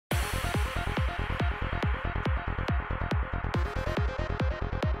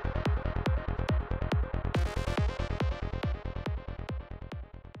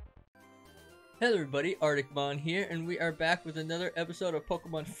Hello everybody, Arcticmon here, and we are back with another episode of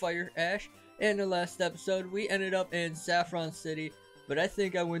Pokemon Fire Ash. In the last episode, we ended up in Saffron City, but I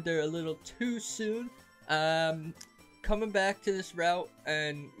think I went there a little too soon. Coming back to this route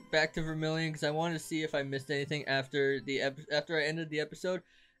and back to Vermilion because I wanted to see if I missed anything after I ended the episode.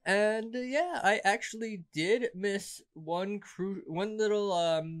 And yeah, I actually did miss one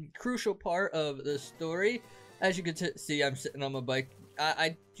little crucial part of the story. As you can see, I'm sitting on my bike.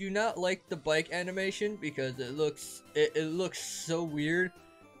 I do not like the bike animation because it looks so weird.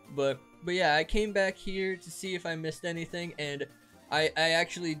 But yeah, I came back here to see if I missed anything, and I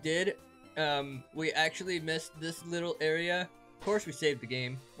actually did. We actually missed this little area. Of course, we saved the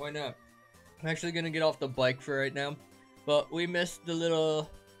game. Why not? I'm actually gonna get off the bike for right now, but we missed the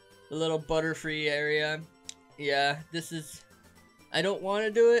little Butterfree area. Yeah, this is. I don't want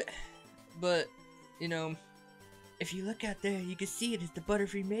to do it, but you know. If you look out there, you can see it is the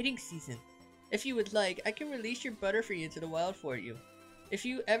Butterfree mating season. If you would like, I can release your Butterfree into the wild for you. If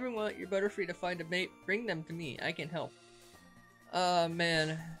you ever want your Butterfree to find a mate, bring them to me. I can help.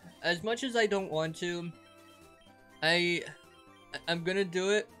 Man. As much as I don't want to, I'm gonna do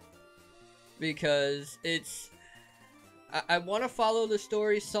it because it's... I want to follow the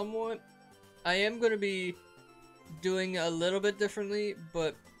story somewhat. I am gonna be doing a little bit differently,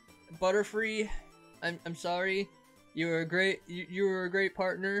 but Butterfree, I'm sorry. You were a great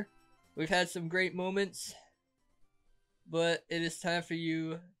partner. We've had some great moments, but it is time for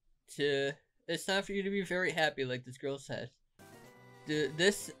you to be very happy, like this girl said.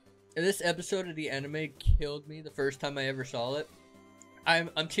 This episode of the anime killed me the first time I ever saw it.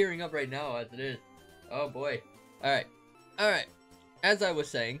 I'm tearing up right now as it is. Oh boy. All right. As I was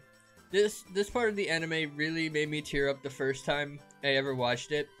saying, this part of the anime really made me tear up the first time I ever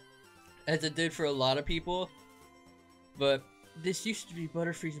watched it, as it did for a lot of people. But this used to be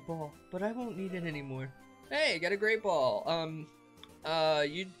Butterfree's ball, but I won't need it anymore. Hey, got a great ball.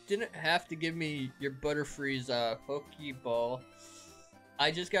 You didn't have to give me your Butterfree's Pokeball.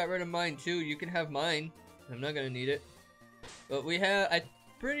 I just got rid of mine too. You can have mine. I'm not gonna need it. But I'm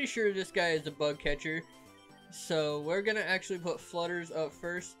pretty sure this guy is a bug catcher. So we're gonna actually put Flutters up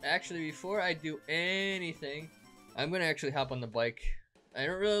first. Actually, before I do anything, I'm gonna actually hop on the bike. I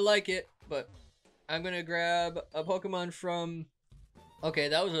don't really like it, but I'm gonna grab a Pokemon from. Okay,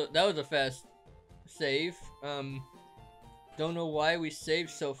 that was a fast save. Don't know why we saved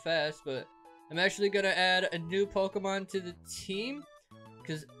so fast, but I'm actually gonna add a new Pokemon to the team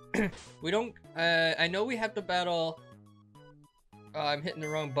because we don't. I know we have to battle. Oh, I'm hitting the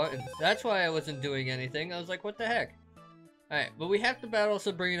wrong buttons. That's why I wasn't doing anything. I was like, what the heck? All right, but we have to battle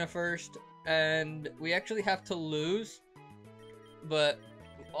Sabrina first, and we actually have to lose. But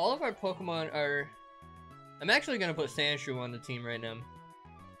all of our Pokemon are. I'm actually gonna put Sandshrew on the team right now.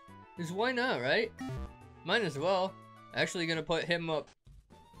 Because why not, right? Might as well. Actually gonna put him up.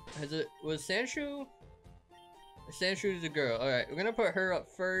 Was Sandshrew? Sandshrew's a girl. Alright, we're gonna put her up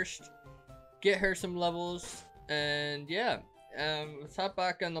first. Get her some levels. And yeah. Let's hop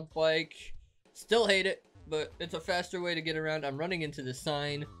back on the bike. Still hate it, but it's a faster way to get around. I'm running into the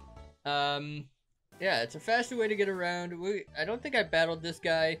sign. Yeah, it's a faster way to get around. I don't think I battled this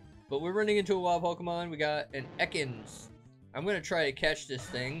guy. But we're running into a wild Pokemon. We got an Ekans. I'm gonna try to catch this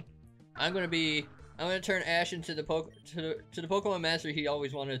thing. I'm gonna turn Ash into the to the Pokemon Master he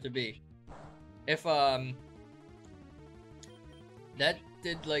always wanted to be. If that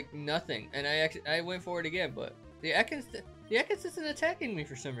did like nothing, and I went for it again, but the Ekans isn't attacking me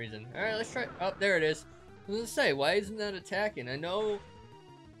for some reason. All right, let's try. Oh, there it is. I was gonna say, why isn't that attacking? I know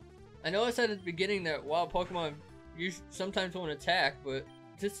I said at the beginning that wild Pokemon sometimes won't attack, but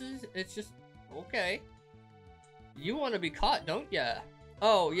it's just okay. You want to be caught, don't ya?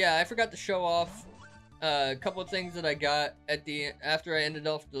 Oh yeah, I forgot to show off a couple of things that I got after I ended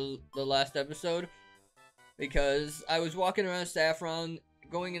off the last episode, because I was walking around Saffron,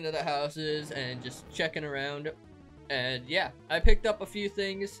 going into the houses and just checking around, and yeah, I picked up a few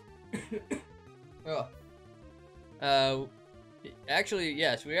things. Actually,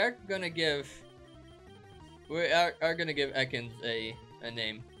 yes, we are gonna give Ekans a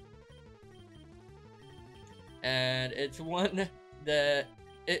name, and it's one that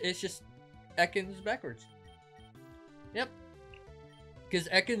it's just Ekans backwards. Yep, because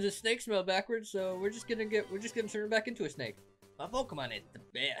Ekans is snake smell backwards, so we're just gonna turn it back into a snake. My Pokemon is the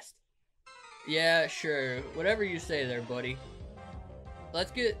best. Yeah, sure, whatever you say there, buddy.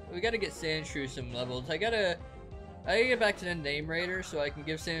 We gotta get Sandshrew some levels. I gotta get back to the name raider so I can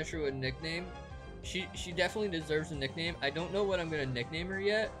give Sandshrew a nickname. She definitely deserves a nickname. I don't know what I'm gonna nickname her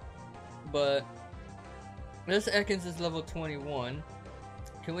yet, but this Ekans is level 21.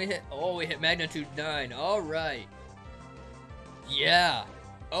 Can we hit? Oh, we hit magnitude 9. All right. Yeah.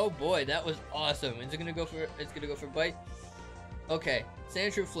 Oh boy, that was awesome. Is it gonna go for? It's gonna go for bite. Okay.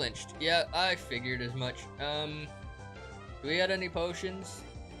 Sandshrew flinched. Yeah, I figured as much. Do we got any potions?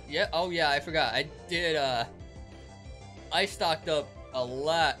 Yeah. Oh yeah, I forgot. I did. I stocked up a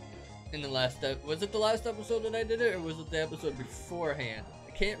lot in the last. Was it the last episode that I did it, or was it the episode beforehand?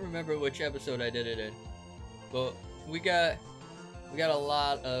 I can't remember which episode I did it in. But we got a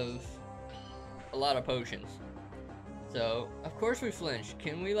lot of potions. So of course we flinched.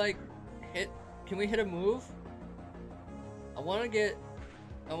 Can we like hit? Can we hit a move? I want to get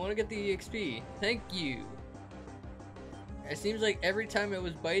the EXP. Thank you. It seems like every time it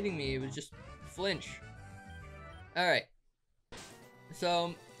was biting me, it was just flinch. All right.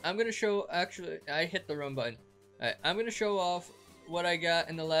 So I'm gonna show. Actually, I hit the run button. All right, I'm gonna show off what I got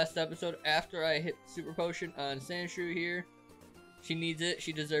in the last episode after I hit Super Potion on Sandshrew here. She needs it.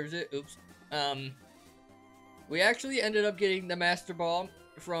 She deserves it. Oops. We actually ended up getting the Master Ball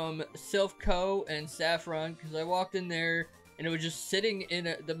from Silphco and Saffron because I walked in there and it was just sitting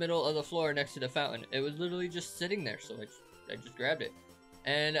in the middle of the floor next to the fountain. It was literally just sitting there, so I just grabbed it.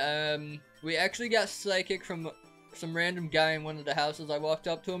 And we actually got Psychic from some random guy in one of the houses. I walked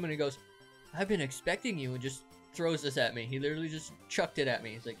up to him and he goes, "I've been expecting you," and just throws this at me. He literally just chucked it at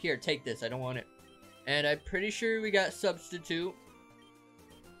me. He's like, "Here, take this. I don't want it." And I'm pretty sure we got Substitute.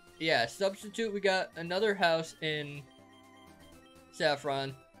 Yeah, Substitute. We got another house in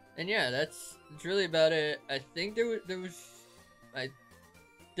Saffron. And yeah, that's really about it. I think there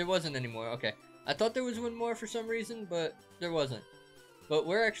wasn't anymore. Okay. I thought there was one more for some reason, but there wasn't. But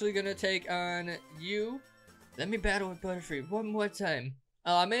we're actually gonna take on you. Let me battle with Butterfree one more time.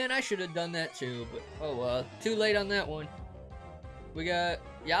 Oh man, I should have done that too, but oh well. Too late on that one. We got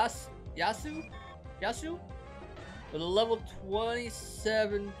Yasu? With a level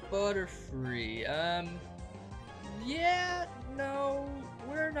 27 Butterfree. Yeah, no,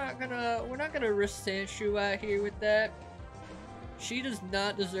 we're not gonna risk Sandshrew out here with that. She does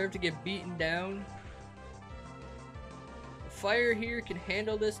not deserve to get beaten down. Fire here can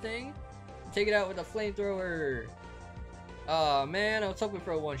handle this thing. Take it out with a flamethrower. Oh man, I was hoping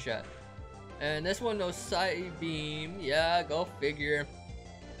for a one-shot. And this one, no side beam. Yeah, go figure.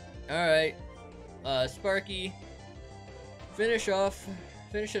 Alright. Sparky. Finish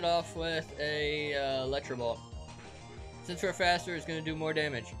it off with a Electro Ball. Since we're faster, it's gonna do more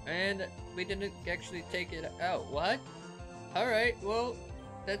damage. And we didn't actually take it out. What? Alright, well,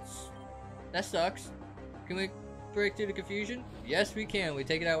 that sucks. Can we break through the confusion? Yes, we can. We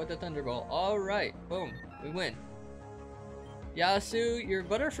take it out with the Thunderbolt. Alright, boom. We win. Yasu, your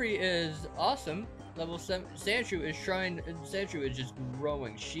Butterfree is awesome. Level 7. Sandshrew is just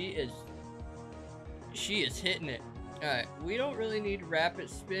growing. She is hitting it. Alright, we don't really need Rapid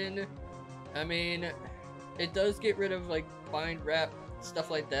Spin. I mean, it does get rid of like Bind Wrap,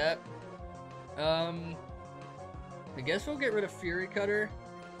 stuff like that. I guess we'll get rid of Fury Cutter.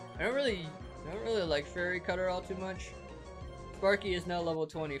 I don't really like Fury Cutter all too much. Sparky is now level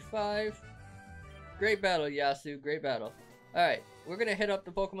 25. Great battle, Yasu. Great battle. Alright, we're gonna hit up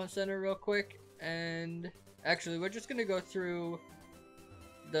the Pokemon Center real quick, and actually we're just gonna go through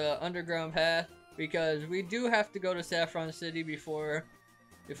the underground path because we do have to go to Saffron City before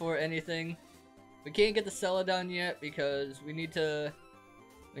anything. We can't get the Celadon yet because we need to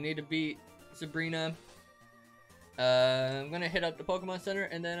beat Sabrina. I'm gonna hit up the Pokemon Center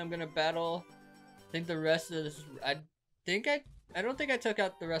and then I'm gonna battle. I think the rest of this. I don't think I took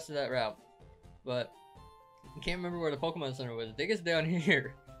out the rest of that route, but I can't remember where the Pokemon Center was. I think it's down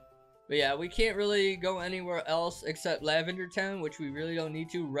here. But yeah, we can't really go anywhere else except Lavender Town, which we really don't need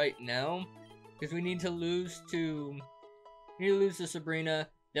to right now, because we need to lose to Sabrina.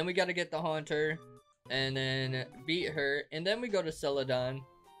 Then we got to get the Haunter, and then beat her, and then we go to Celadon,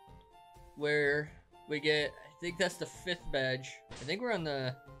 where we get. I think that's the 5th badge. I think we're on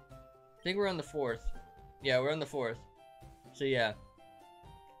the 4th. Yeah, we're on the 4th. So yeah,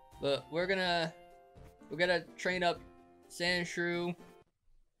 but we're gonna train up Sandshrew.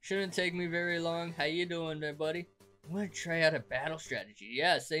 Shouldn't take me very long. How you doing there, buddy? I'm gonna try out a battle strategy.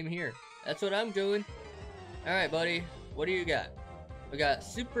 Yeah, same here. That's what I'm doing. Alright, buddy. What do you got? We got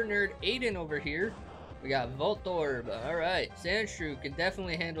Super Nerd Aiden over here. We got Voltorb. Alright, Sandshrew can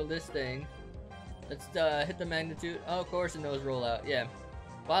definitely handle this thing. Let's hit the magnitude. Oh, of course it knows rollout. Yeah.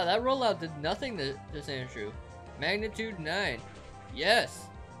 Wow, that rollout did nothing to Sandshrew. Magnitude 9. Yes.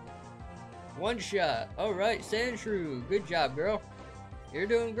 One shot. Alright, Sandshrew. Good job, girl. You're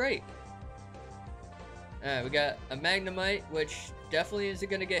doing great. Alright, we got a Magnemite, which definitely isn't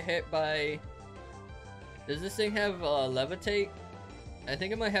going to get hit by... Does this thing have Levitate? I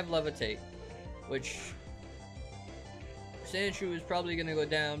think it might have Levitate, which Sandshrew is probably gonna go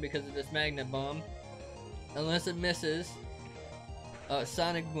down because of this Magnet Bomb. Unless it misses.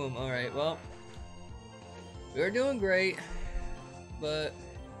 Sonic Boom. Alright, well. We were doing great. But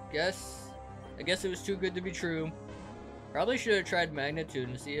I guess it was too good to be true. Probably should have tried Magnitude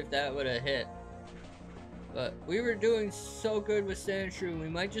and see if that would have hit. But we were doing so good with Sandshrew, we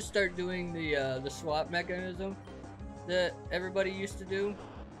might just start doing the swap mechanism that everybody used to do.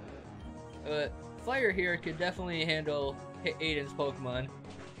 But Fire here could definitely handle Aiden's Pokemon,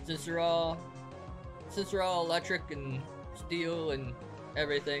 since they're all electric and steel and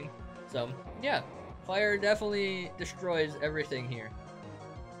everything. So yeah, Fire definitely destroys everything here.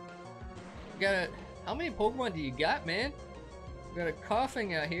 How many Pokemon do you got, man? We got a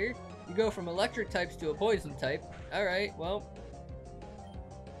Coughing out here. You go from electric types to a poison type. Alright, well.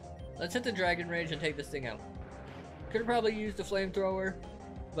 Let's hit the Dragon Rage and take this thing out. Could have probably used the Flamethrower,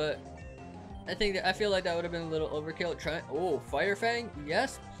 but I feel like that would have been a little overkill. Oh, Fire Fang?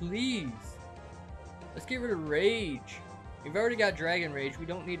 Yes, please. Let's get rid of Rage. We've already got Dragon Rage. We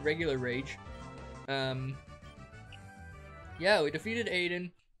don't need regular Rage. Yeah, we defeated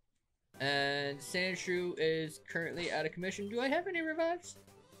Aiden. And Sandshrew is currently out of commission. Do I have any revives?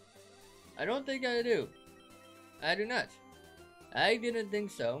 I don't think I do. I do not. I didn't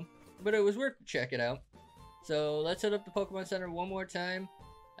think so. But it was worth to check it out. So let's hit up the Pokemon Center one more time.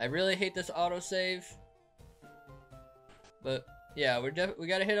 I really hate this autosave. But yeah, we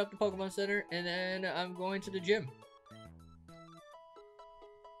gotta hit up the Pokemon Center, and then I'm going to the gym.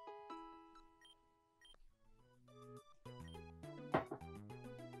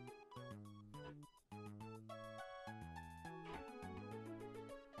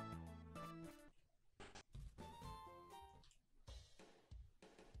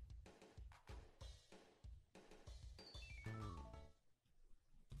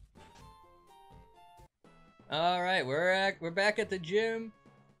 All right, we're back at the gym,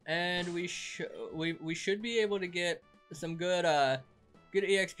 and we should be able to get some good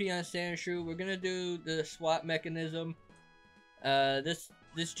EXP on Sandshrew. We're gonna do the swap mechanism.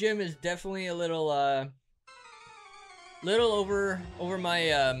 This gym is definitely a little over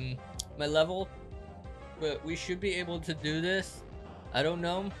my my level, but we should be able to do this. I don't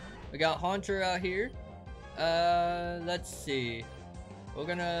know. We got Haunter out here. Let's see.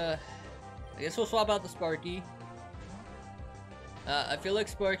 I guess we'll swap out the Sparky. I feel like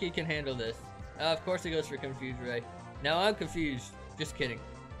Sparky can handle this. Of course it goes for Confuse Ray. Now I'm confused. Just kidding.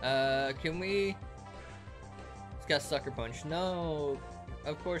 Can we... It's got Sucker Punch. No.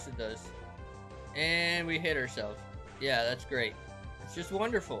 Of course it does. And we hit ourselves. Yeah, that's great. It's just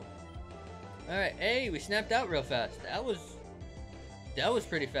wonderful. Alright, hey, we snapped out real fast. That was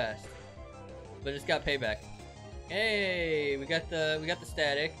pretty fast. But it's got payback. Hey, we got the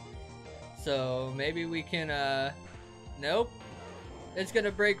static. So maybe we can nope. It's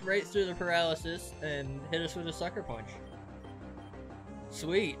gonna break right through the paralysis and hit us with a Sucker Punch.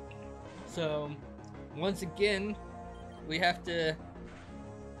 Sweet. So once again, we have to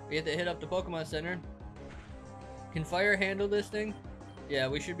hit up the Pokemon Center. Can Fire handle this thing? Yeah,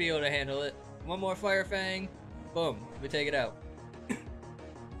 we should be able to handle it. One more Fire Fang. Boom. We take it out.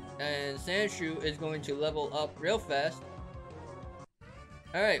 And Sandshrew is going to level up real fast.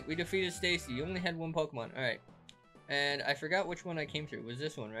 Alright, we defeated Stacy. You only had one Pokemon. Alright. And I forgot which one I came through. Was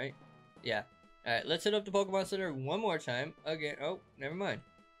this one, right? Yeah. Alright, let's hit up the Pokemon Center one more time. Again. Oh, never mind.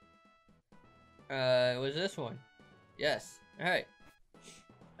 Was this one? Yes. Alright.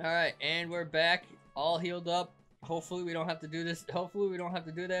 Alright, and we're back. All healed up. Hopefully we don't have to do this. Hopefully we don't have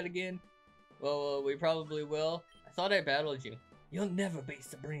to do that again. Well, we probably will. I thought I battled you. You'll never beat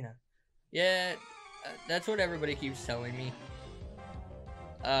Sabrina. Yeah, that's what everybody keeps telling me.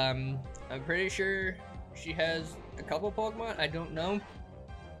 I'm pretty sure she has a couple Pokemon. I don't know.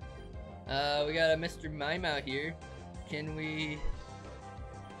 We got a Mr. Mime out here. Can we...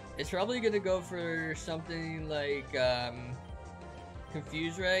 It's probably gonna go for something like,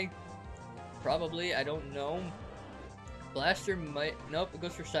 Confuse Ray. Probably, I don't know. Blaster might... Nope, it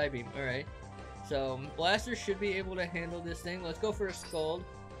goes for Psybeam. Alright. So, Blaster should be able to handle this thing. Let's go for a Scald.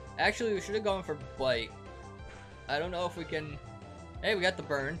 Actually, we should have gone for Bite. I don't know if we can... Hey, we got the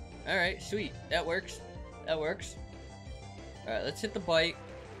Burn. Alright, sweet. That works. That works. Alright, let's hit the Bite.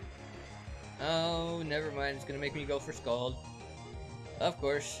 Oh, never mind. It's gonna make me go for Scald. Of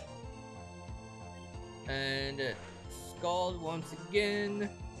course. And Scald once again.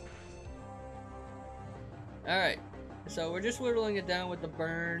 Alright. So we're just whittling it down with the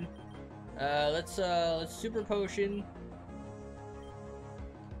Burn. Let's Super Potion.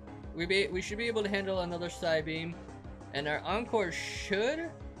 We should be able to handle another Psybeam. And our encore should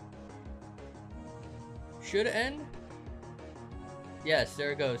end. Yes,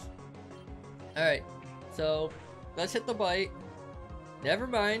 there it goes. Alright, so let's hit the bite. Never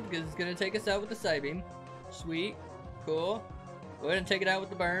mind, because it's going to take us out with the Psybeam. Sweet. Cool. Go ahead and take it out with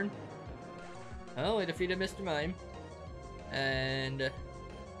the burn. Oh, we defeated Mr. Mime. And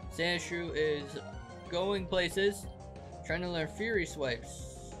Sandshrew is going places. Trying to learn Fury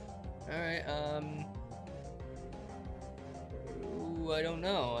Swipes. Alright, ooh, I don't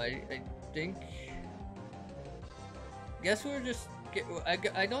know. I think... Guess we'll just get...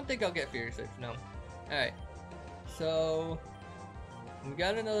 I don't think I'll get Fury Swipes, no. Alright. So... We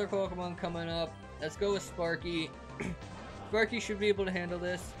got another Pokemon coming up. Let's go with Sparky. Sparky should be able to handle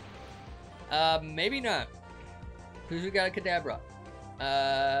this. Maybe not. Because we got a Kadabra.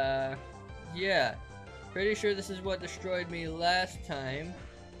 Yeah. Pretty sure this is what destroyed me last time.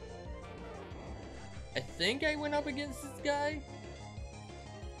 I think I went up against this guy.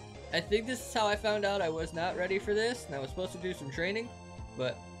 I think this is how I found out I was not ready for this. And I was supposed to do some training.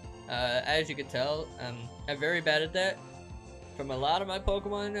 But, as you can tell, I'm very bad at that. From a lot of my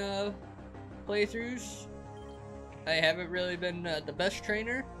Pokemon playthroughs, I haven't really been the best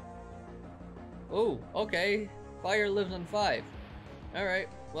trainer. Oh, okay. Fire lives on 5. Alright,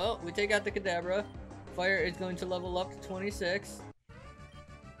 well, we take out the Kadabra. Fire is going to level up to 26.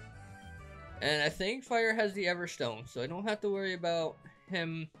 And I think Fire has the Everstone, so I don't have to worry about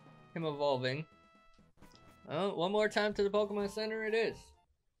him evolving. Oh, one more time to the Pokemon Center it is.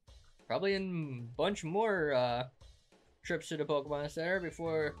 Probably in a bunch more trips to the Pokemon Center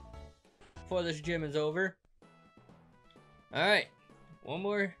before this gym is over. Alright, one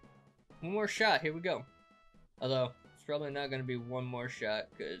more shot. Here we go. Although it's probably not going to be one more shot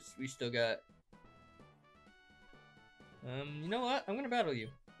because we still got... you know what? I'm going to battle you.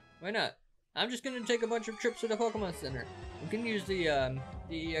 Why not? I'm just going to take a bunch of trips to the Pokemon Center. We can use the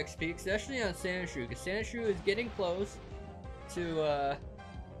EXP, especially on Sandshrew, because Sandshrew is getting close to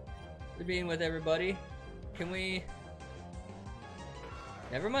being with everybody. Can we...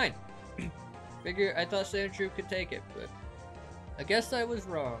 Never mind. I thought Sandshrew could take it, but I guess I was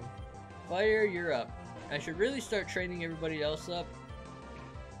wrong. Fire, you're up. I should really start training everybody else up.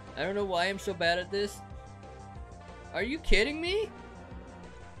 I don't know why I'm so bad at this. Are you kidding me?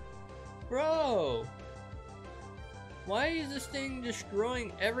 Bro! Why is this thing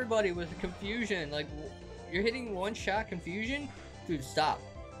destroying everybody with confusion? Like, you're hitting one-shot confusion? Dude, stop.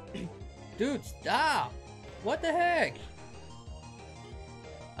 Dude, stop! What the heck?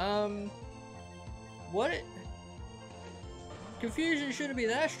 What? Confusion shouldn't be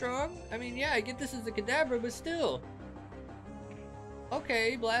that strong. I mean, yeah, I get this as a Kadabra, but still.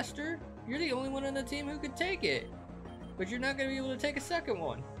 Okay, Blaster, you're the only one on the team who could take it. But you're not going to be able to take a second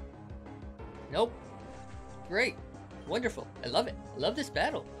one. Nope. Great. Wonderful. I love it. I love this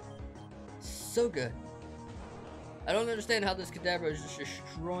battle. So good. I don't understand how this Kadabra is just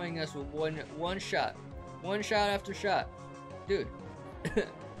destroying us with one shot. One shot after shot. Dude.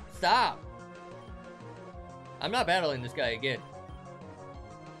 Stop. I'm not battling this guy again.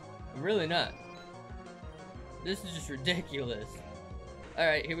 I'm really not. This is just ridiculous.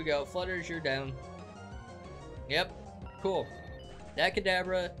 Alright, here we go. Flutters, you're down. Yep. Cool. That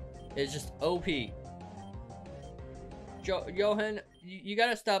Kadabra is just OP. Johan, you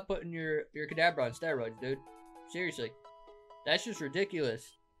gotta stop putting your Kadabra on steroids, dude. Seriously. That's just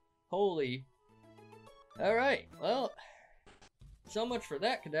ridiculous. Holy. Alright, well. So much for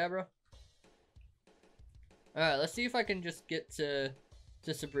that, Kadabra. Alright, let's see if I can just get to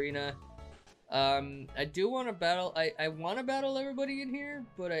Sabrina. I do want to battle. I want to battle everybody in here,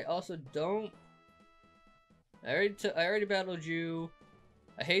 but I also don't. I already battled you.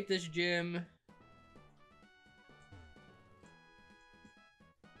 I hate this gym.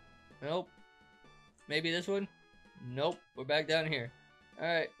 Nope. Maybe this one? Nope. We're back down here.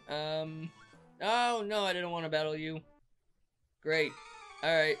 Alright, oh, no, I didn't want to battle you. Great.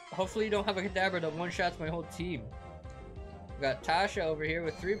 Alright, hopefully you don't have a Kadabra that one-shots my whole team. We got Tasha over here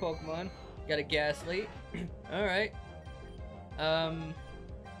with 3 Pokemon. Got a Ghastly. Alright. We'll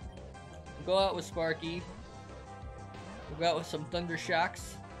go out with Sparky. We'll go out with some Thunder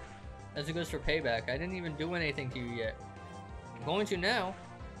Shocks. As it goes for payback. I didn't even do anything to you yet. I'm going to now.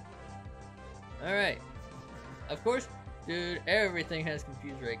 Alright. Of course, dude, everything has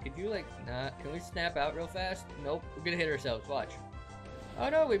Confuse Ray. Could you, like, not? Can we snap out real fast? Nope. We're gonna hit ourselves. Watch. Oh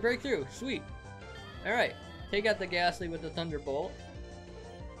no, we break through. Sweet. Alright. Take out the Ghastly with the Thunderbolt.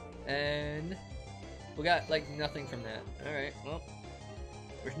 And we got, like, nothing from that. Alright, well.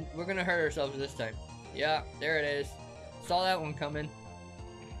 We're gonna hurt ourselves this time. Yeah, there it is. Saw that one coming.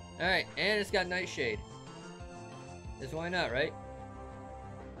 Alright, and it's got Nightshade. Because why not, right?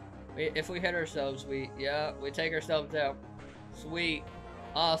 If we hit ourselves, we take ourselves out. Sweet.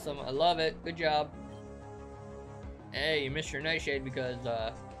 Awesome. I love it. Good job. Hey, you missed your nightshade because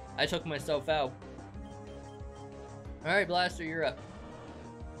I took myself out. Alright, Blaster, you're up.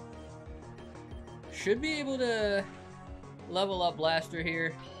 Should be able to level up Blaster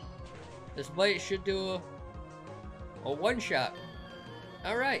here. This bite should do a one-shot.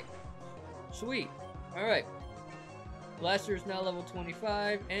 Alright. Sweet. Alright. Blaster is now level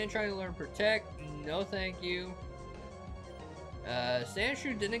 25 and trying to learn Protect. No thank you.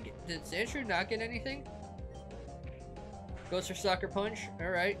 Sandshrew did Sandshrew not get anything? Goes for Sucker Punch.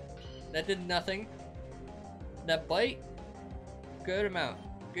 Alright. That did nothing. That bite? Good amount.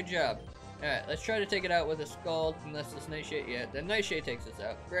 Good job. Alright, let's try to take it out with a Scald, unless this Nightshade, yeah, the Nightshade takes us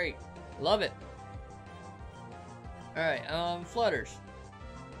out. Great. Love it. Alright, Flutters.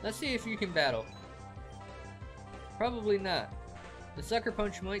 Let's see if you can battle. Probably not. The Sucker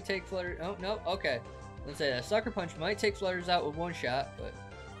Punch might take Flutters, oh, no, okay. Let's say that Sucker Punch might take Flutters out with one shot, but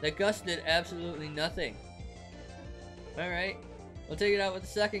the Gust did absolutely nothing. Alright, we'll take it out with the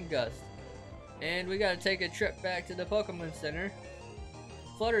second Gust. And we gotta take a trip back to the Pokemon Center.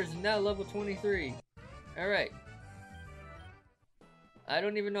 Flutters is now level 23. Alright. I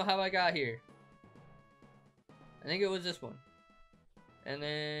don't even know how I got here. I think it was this one. And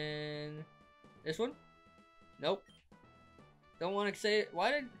then... this one? Nope. Don't want to say it. Why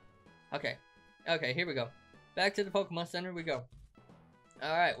did... okay. Okay, here we go. Back to the Pokemon Center we go.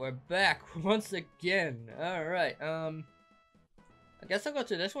 Alright, we're back once again. Alright, I guess I'll go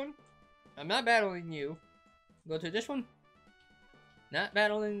to this one. I'm not battling you. Go to this one. Not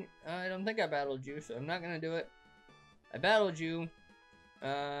battling... I don't think I battled you, so I'm not gonna do it. I battled you.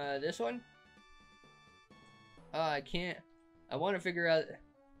 This one? Oh, I can't... I want to figure out...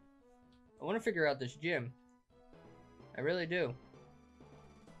 I want to figure out this gym. I really do.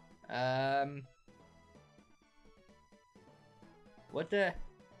 What the...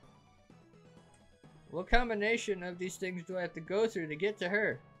 what combination of these things do I have to go through to get to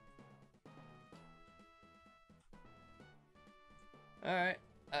her? Alright.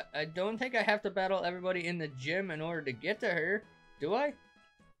 I don't think I have to battle everybody in the gym in order to get to her. Do I?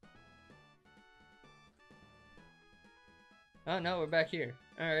 Oh no, we're back here.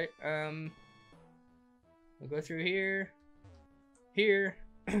 Alright, we'll go through here. Here.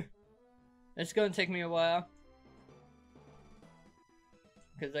 It's gonna take me a while.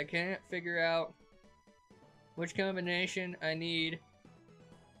 Because I can't figure out which combination I need.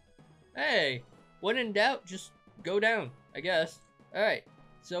 Hey! When in doubt, just go down, I guess. Alright,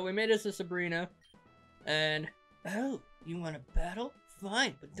 so we made us a Sabrina. And... oh, you want to battle?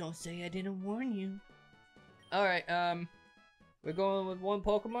 Fine, but don't say I didn't warn you. Alright, we're going with one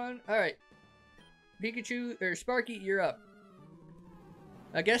Pokemon? Alright. Pikachu, or Sparky, you're up.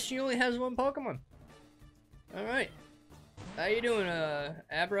 I guess she only has one Pokemon. Alright. How you doing,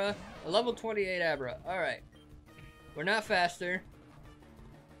 Abra? A level 28 Abra. Alright. We're not faster.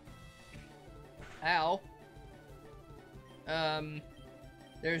 Ow.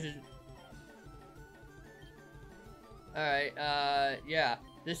 There's a... alright, yeah.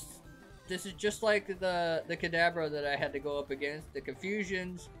 This is just like the Kadabra that I had to go up against. The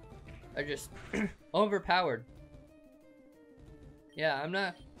Confusions are just overpowered. Yeah, I'm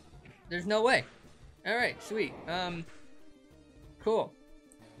not... there's no way. Alright, sweet. Cool.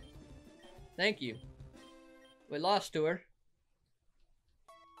 Thank you. We lost to her.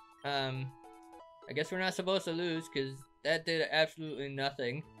 I guess we're not supposed to lose, because that did absolutely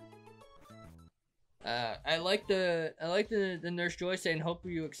nothing. I like the Nurse Joy saying, hope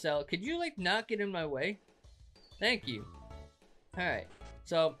you excel. Could you, like, not get in my way? Thank you. Alright.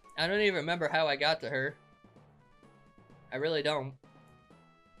 So, I don't even remember how I got to her. I really don't.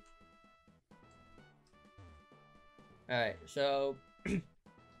 Alright, so... I'm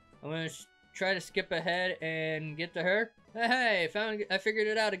gonna try to skip ahead and get to her. Hey, I figured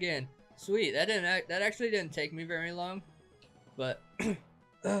it out again. Sweet, that actually didn't take me very long. But... oh,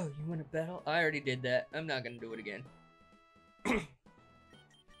 you want to battle? I already did that. I'm not gonna do it again.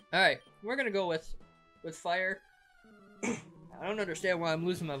 Alright, we're gonna go with fire. I don't understand why I'm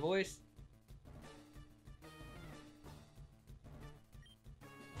losing my voice.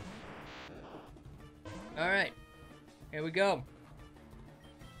 Alright, here we go.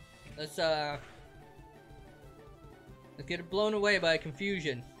 Let's get it blown away by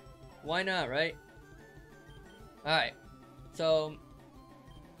confusion. Why not, right? Alright, so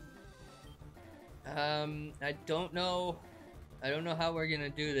I don't know how we're gonna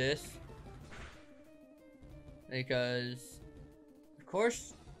do this, because of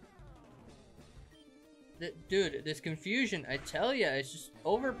course Dude, this confusion, I tell ya, it's just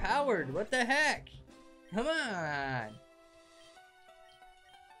overpowered. What the heck? Come on.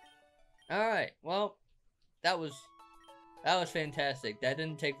 Alright, well, that was fantastic. That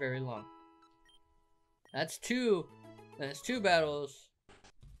didn't take very long. That's two battles.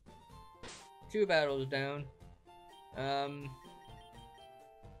 2 battles down.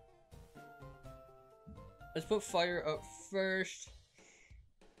 Let's put fire up first.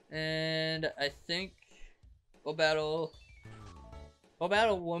 And I think we'll battle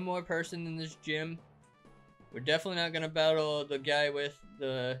one more person in this gym. We're definitely not gonna battle the guy with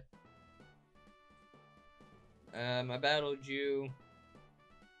the I battled you.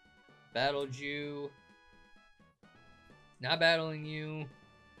 Not battling you.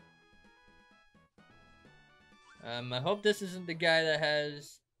 I hope this isn't the guy that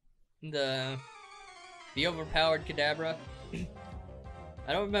has the overpowered KADABRA.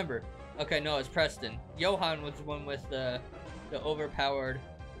 I don't remember. Okay, no, it's Preston. Johan was the one with the overpowered.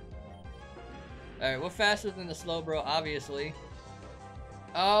 Alright, we're faster than the Slowbro, obviously.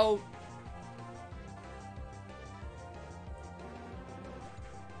 Oh!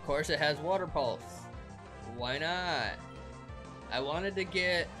 Of course it has Water Pulse. Why not? I wanted to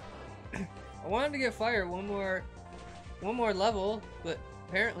get fire one more level, but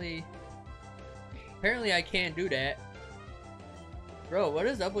apparently I can't do that. Bro, what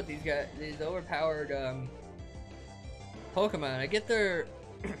is up with these guys, these overpowered Pokemon? I get their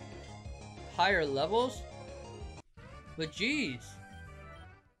higher levels, but geez.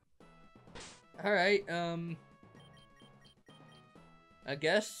 Alright, I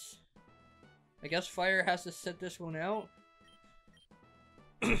guess fire has to sit this one out.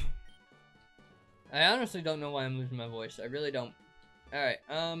 I honestly don't know why I'm losing my voice. I really don't. Alright,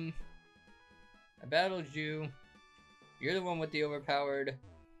 I battled you. You're the one with the overpowered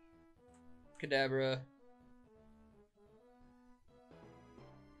KADABRA.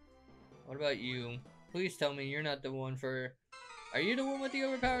 What about you? Please tell me you're not the one for... Are you the one with the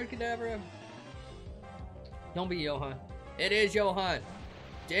overpowered KADABRA? Don't be Johan. It is Johan!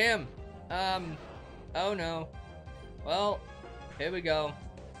 Damn! Oh no. Well, here we go.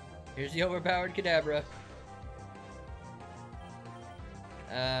 Here's the overpowered KADABRA.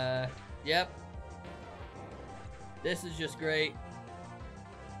 Yep. This is just great.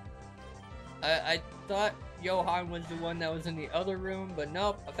 I thought Johan was the one that was in the other room, but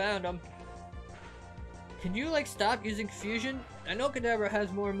nope, I found him. Can you, like, stop using Confusion? I know KADABRA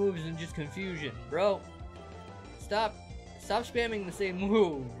has more moves than just Confusion. Bro, stop spamming the same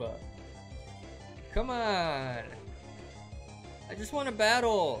move. Come on. I just want to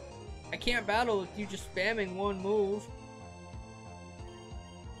battle. I can't battle with you just spamming one move.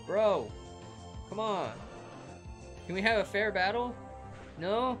 Bro, come on. Can we have a fair battle?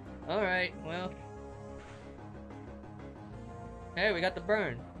 No? Alright, well. Hey, we got the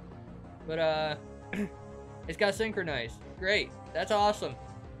burn. But, it's got synchronized. Great. That's awesome.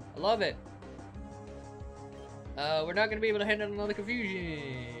 I love it. We're not gonna be able to handle another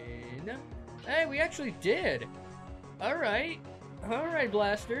confusion. Hey, we actually did. Alright. Alright,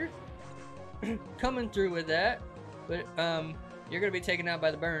 Blaster. Coming through with that. But, you're gonna be taken out by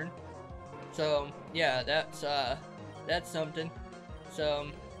the burn. So, yeah, that's something. So,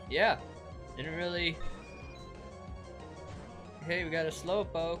 yeah. Didn't really... Hey, we got a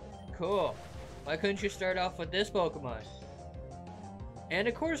Slowpoke. Cool. Why couldn't you start off with this Pokemon? And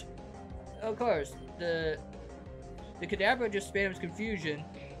of course, the KADABRA just spams Confusion.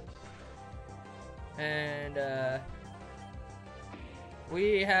 And,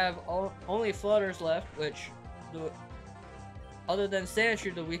 we have only Flutters left, which, other than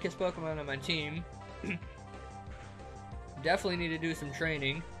Sandshrew, the weakest Pokemon on my team. Definitely need to do some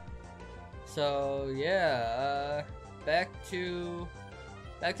training. So, yeah, back to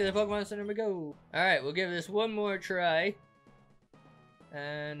the Pokemon Center we go. Alright, we'll give this one more try.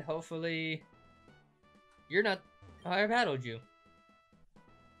 And hopefully... You're not... Oh, I battled you.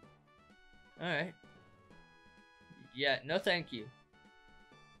 Alright. Yeah, no thank you.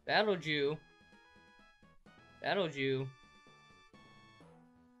 Battled you. Battled you.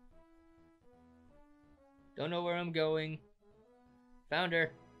 Don't know where I'm going. Found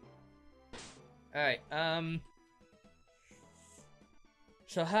her. Alright,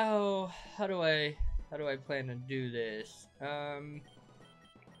 so how do I plan to do this? I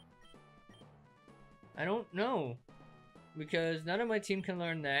don't know, because none of my team can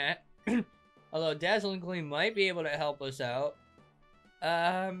learn that. Although Dazzling Gleam might be able to help us out.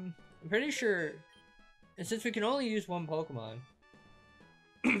 I'm pretty sure, and since we can only use one Pokemon.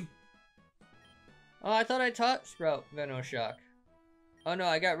 Oh, I thought I taught Sprout Venoshock. Oh no,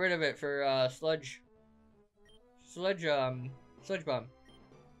 I got rid of it for Sludge Sludge bomb.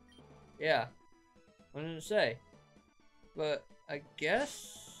 Yeah. What did it say? But I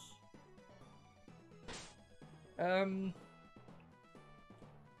guess I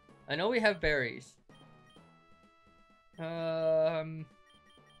know we have berries. I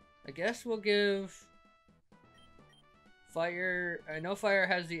guess we'll give Fire. I know Fire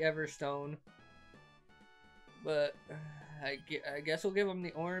has the Everstone, but I guess we'll give him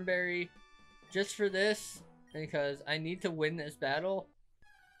the Orange Berry just for this because I need to win this battle,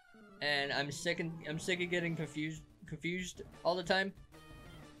 and I'm sick of getting confused all the time.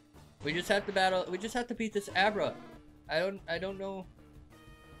 We just have to battle. We just have to beat this Abra. I don't know.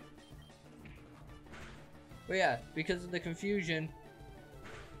 But yeah, because of the confusion.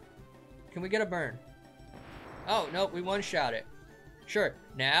 Can we get a burn? Oh, no, we one-shot it. Sure,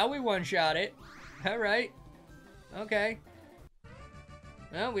 now we one-shot it. Alright. Okay.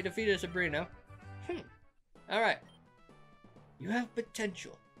 Well, we defeated Sabrina. Alright. You have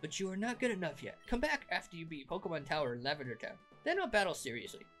potential, but you are not good enough yet. Come back after you beat Pokemon Tower in Lavender Town. Then I'll battle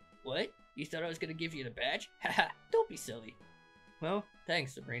seriously. What? You thought I was gonna give you the badge? Haha, don't be silly. Well,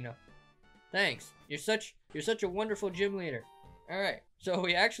 thanks, Sabrina. Thanks. You're such a wonderful gym leader. Alright, so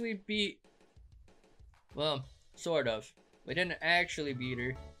we actually beat... Well, sort of. We didn't actually beat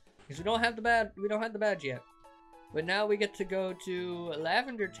her. Because we don't have the badge yet. But now we get to go to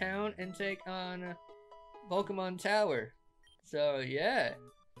Lavender Town and take on Pokemon Tower. So yeah.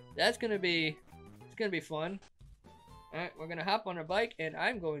 It's gonna be fun. Alright, we're gonna hop on our bike and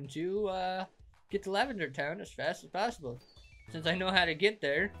I'm going to get to Lavender Town as fast as possible. Since I know how to get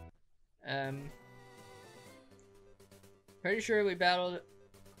there. Pretty sure we battled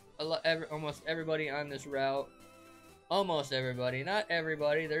almost everybody on this route. Almost everybody, not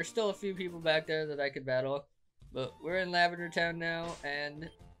everybody. There's still a few people back there that I could battle. But we're in Lavender Town now, and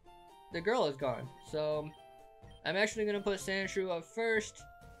the girl is gone. So, I'm actually going to put Sandshrew up first,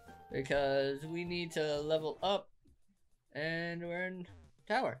 because we need to level up, and we're in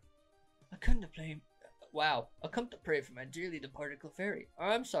Tower. I come to play... Wow, I come to pray for my dearly departed Clefairy. Oh,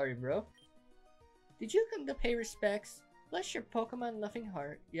 I'm sorry, bro. Did you come to pay respects? Bless your Pokemon-loving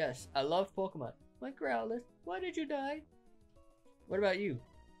heart. Yes, I love Pokemon. My Growlithe, why did you die? What about you?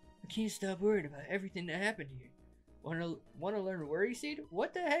 I can't stop worrying about everything that happened here. Wanna learn Worry Seed?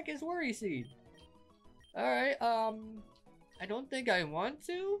 What the heck is Worry Seed? Alright, I don't think I want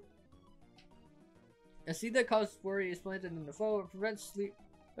to. A seed that causes worry is planted in the foe and prevents sleep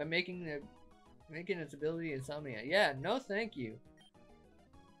by making its ability insomnia. Yeah, no thank you.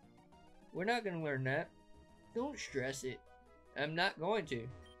 We're not gonna learn that. Don't stress it. I'm not going to.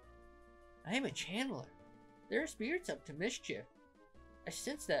 I am a channeler. There are spirits up to mischief. I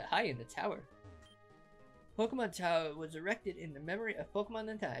sense that high in the tower. Pokemon Tower was erected in the memory of Pokemon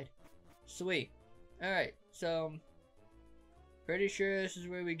that died. Sweet. Alright, so... Pretty sure this is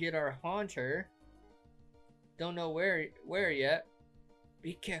where we get our Haunter. Don't know where yet.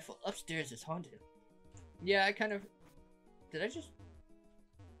 Be careful, upstairs is haunted. Yeah, I kind of... Did I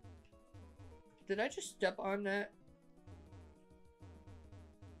just step on that?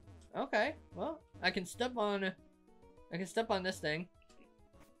 Okay, well, I can step on this thing.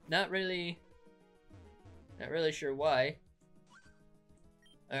 Not really sure why.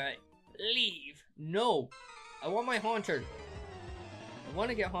 Alright, leave. No, I want my Haunter. I want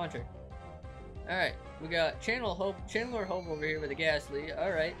to get Haunter. Alright, we got Chandler Hope over here with a Ghastly.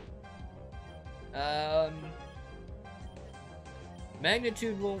 Alright.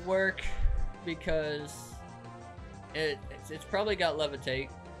 Magnitude won't work because it's probably got Levitate,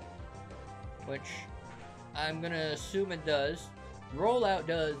 which I'm gonna assume it does. Rollout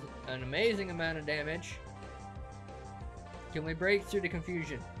does an amazing amount of damage. Can we break through the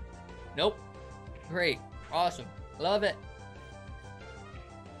confusion? Nope. Great. Awesome. Love it.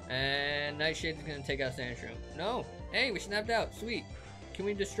 And Nightshade is gonna take out Sandshrew. No. Hey, we snapped out. Sweet. Can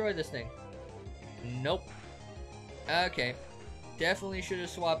we destroy this thing? Nope. Okay. Definitely should have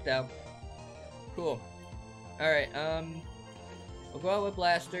swapped out. Cool. Alright, we'll go out with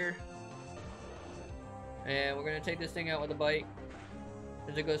Blaster. And we're gonna take this thing out with a Bite.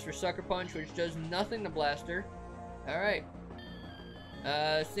 As it goes for Sucker Punch, which does nothing to Blaster. Alright.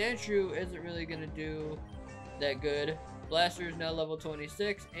 Sandshrew isn't really gonna do that good. Blaster is now level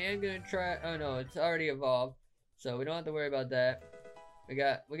 26 and gonna try... Oh no, it's already evolved. So we don't have to worry about that. We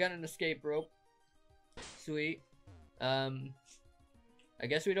got an escape rope. Sweet. I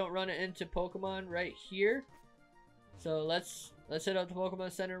guess we don't run it into Pokemon right here. So let's head out to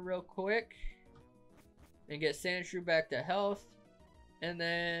Pokemon Center real quick. And get Sandshrew back to health. And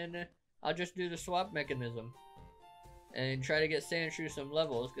then I'll just do the swap mechanism. And try to get Sandshrew some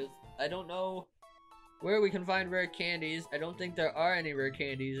levels. Because I don't know where we can find rare candies. I don't think there are any rare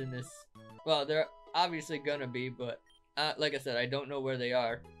candies in this. Well, there obviously gonna be, but like I said, I don't know where they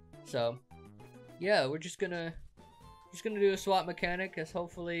are. So yeah, we're just gonna do a swap mechanic, as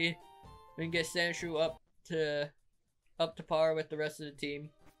hopefully we can get Sandshrew up to par with the rest of the team.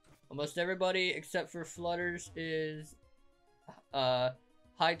 Almost everybody except for Flutters is high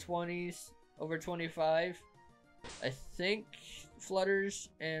 20s, over 25. I think Flutters,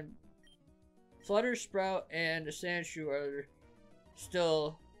 Sprout, and Sandshrew are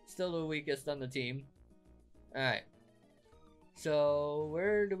still the weakest on the team. Alright. So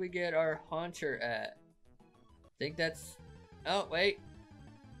where do we get our Haunter at? I think that's... Oh, wait.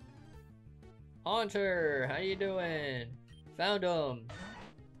 Haunter, how you doing? Found him.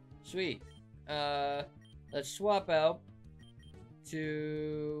 Sweet. Let's swap out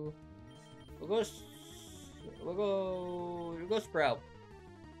to... We'll go Sprout.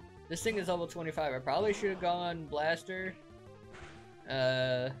 This thing is level 25. I probably should have gone Blaster.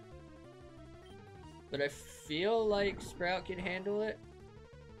 But I feel like Sprout can handle it.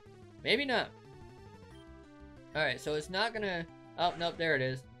 Maybe not. Alright, so it's not gonna... Oh, nope, there it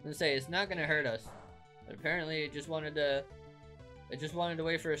is. I was gonna say, it's not gonna hurt us. But apparently it just wanted to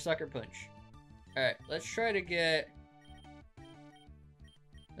wait for a sucker punch. Alright, let's try to get...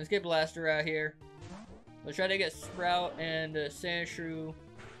 Let's get Blaster out here. Let's try to get Sprout and Sandshrew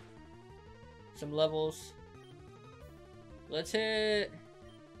some levels. Let's hit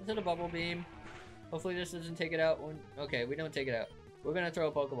a Bubble Beam. Hopefully this doesn't take it out. Okay, we don't take it out. We're gonna throw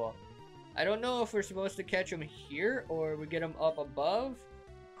a Pokeball. I don't know if we're supposed to catch him here or we get him up above.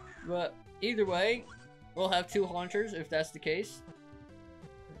 But either way, we'll have 2 Haunters if that's the case.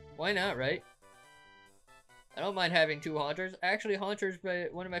 Why not, right? I don't mind having 2 Haunters. Actually, Haunter's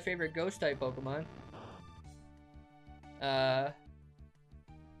one of my favorite Ghost-type Pokemon.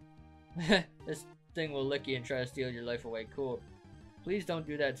 This thing will lick you and try to steal your life away. Cool. Please don't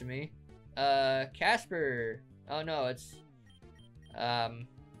do that to me. Casper. Oh no, it's...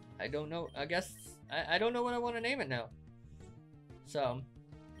 I don't know. I guess... I don't know what I want to name it now. So...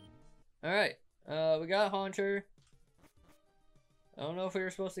 Alright. We got Haunter. I don't know if we were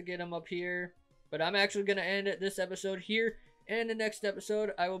supposed to get him up here. But I'm actually going to end this episode here. And the next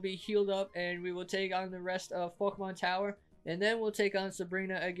episode, I will be healed up and we will take on the rest of Pokemon Tower. And then we'll take on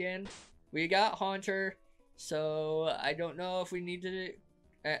Sabrina again. We got Haunter. So I don't know if we need to...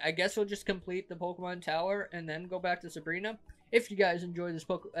 I guess we'll just complete the Pokemon Tower and then go back to Sabrina. If you guys enjoyed this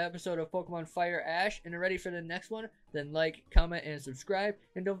episode of Pokemon Fire Ash and are ready for the next one, then like, comment, and subscribe.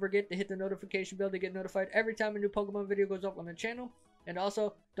 And don't forget to hit the notification bell to get notified every time a new Pokemon video goes up on the channel. And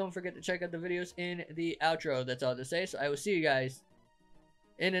also, don't forget to check out the videos in the outro. That's all to say. So I will see you guys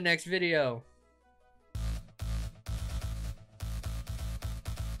in the next video.